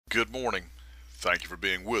Good morning. Thank you for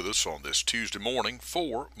being with us on this Tuesday morning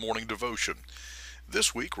for Morning Devotion.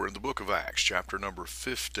 This week we're in the book of Acts, chapter number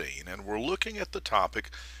 15, and we're looking at the topic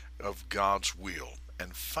of God's will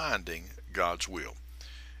and finding God's will.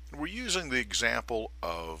 And we're using the example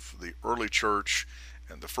of the early church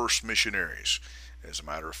and the first missionaries. As a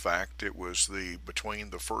matter of fact, it was between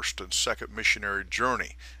the first and second missionary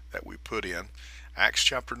journey that we put in Acts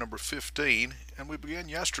chapter number 15, and we began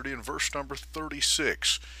yesterday in verse number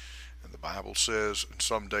 36. And the Bible says, "And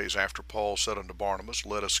some days after Paul said unto Barnabas,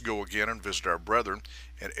 Let us go again and visit our brethren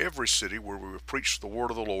in every city where we have preached the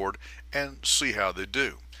word of the Lord, and see how they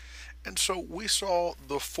do." And so we saw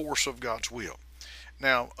the force of God's will.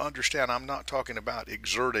 Now, understand, I'm not talking about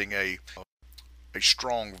exerting a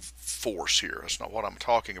strong force here. That's not what I'm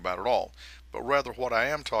talking about at all. But rather what I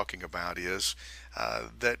am talking about is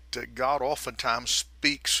that God oftentimes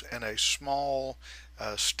speaks in a small,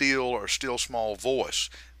 still small voice,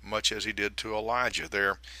 much as he did to Elijah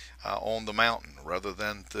there on the mountain, rather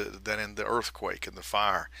than in the earthquake and the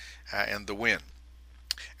fire and the wind.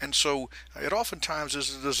 And so it oftentimes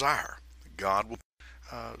is a desire. God will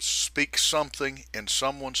speak something in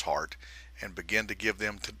someone's heart and begin to give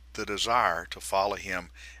them the desire to follow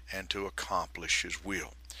him and to accomplish his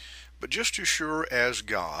will. But just as sure as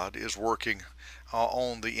God is working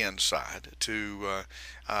on the inside to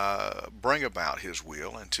bring about his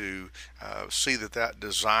will and to see that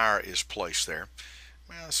desire is placed there,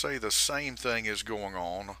 I say the same thing is going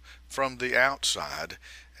on from the outside.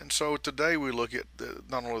 And so today we look at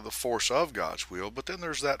not only the force of God's will, but then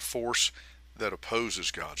there's that force that opposes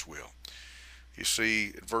God's will. You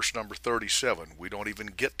see, in verse number 37, we don't even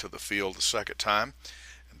get to the field the second time.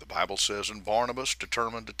 And the Bible says, "And Barnabas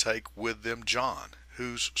determined to take with them John,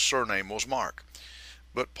 whose surname was Mark.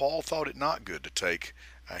 But Paul thought it not good to take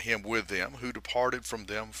him with them, who departed from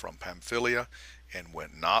them from Pamphylia, and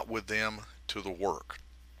went not with them to the work."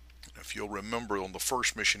 If you'll remember, on the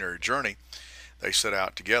first missionary journey, they set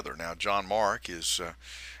out together. Now, John Mark is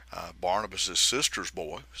Barnabas' sister's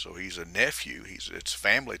boy, so he's a nephew. It's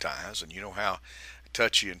family ties, and you know how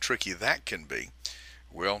touchy and tricky that can be.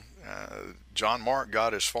 Well, John Mark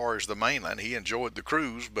got as far as the mainland. He enjoyed the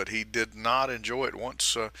cruise, but he did not enjoy it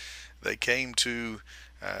once they came to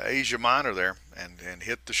Asia Minor there and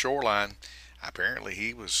hit the shoreline. Apparently,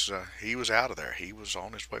 he was out of there. He was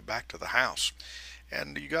on his way back to the house.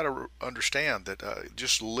 And you got to understand that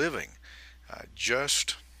just living,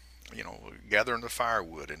 gathering the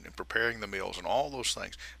firewood and preparing the meals and all those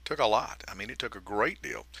things took a lot. I mean, it took a great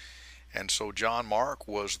deal. And so John Mark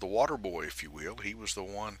was the water boy, if you will. He was the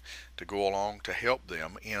one to go along to help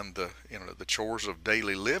them in the chores of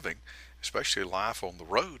daily living, especially life on the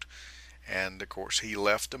road. And of course, he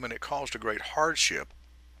left them, and it caused a great hardship,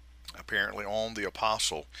 apparently, on the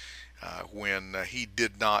apostle when he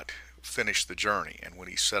did not finish the journey and when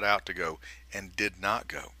he set out to go and did not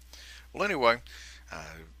go. Well, anyway,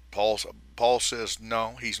 Paul says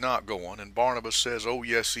no, he's not going, and Barnabas says, oh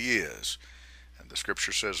yes, he is. And the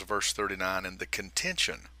scripture says, verse 39, "And the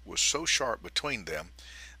contention was so sharp between them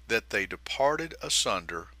that they departed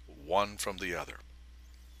asunder one from the other."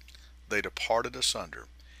 They departed asunder.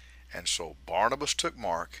 And so Barnabas took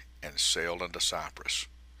Mark and sailed unto Cyprus.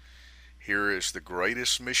 Here is the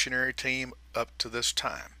greatest missionary team up to this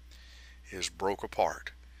time is broke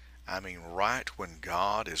apart. I mean, right when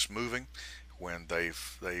God is moving, when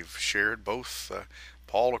they've shared both.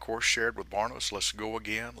 Paul, of course, shared with Barnabas, let's go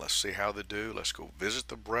again, let's see how they do, let's go visit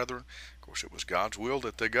the brethren. Of course, it was God's will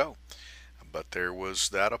that they go. But there was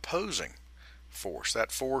that opposing force,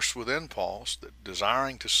 that force within Paul,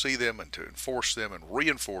 desiring to see them and to enforce them and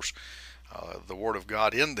reinforce the Word of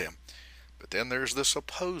God in them. But then there's this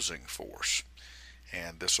opposing force,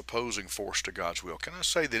 and this opposing force to God's will. Can I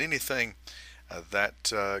say that anything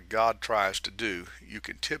that God tries to do, you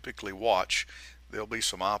can typically watch, there'll be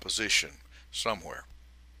some opposition somewhere,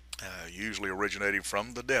 usually originating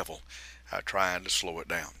from the devil, trying to slow it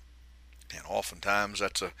down. And oftentimes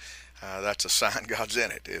that's a sign God's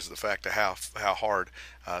in it, is the fact of how hard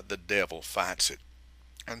the devil fights it.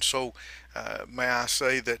 And so may I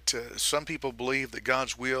say that some people believe that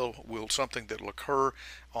God's will something that will occur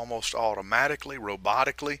almost automatically,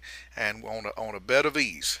 robotically, and on a bed of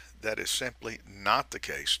ease. That is simply not the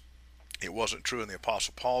case. It wasn't true in the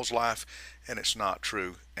Apostle Paul's life, and it's not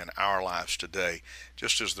true in our lives today.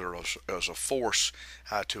 Just as there is a force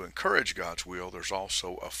to encourage God's will, there's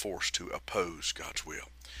also a force to oppose God's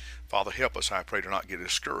will. Father, help us, I pray, to not get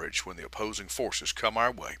discouraged when the opposing forces come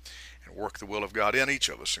our way, and work the will of God in each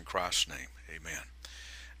of us. In Christ's name, amen.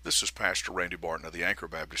 This is Pastor Randy Barton of the Anchor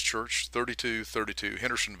Baptist Church, 3232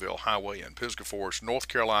 Hendersonville Highway in Pisgah Forest, North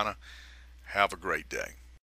Carolina. Have a great day.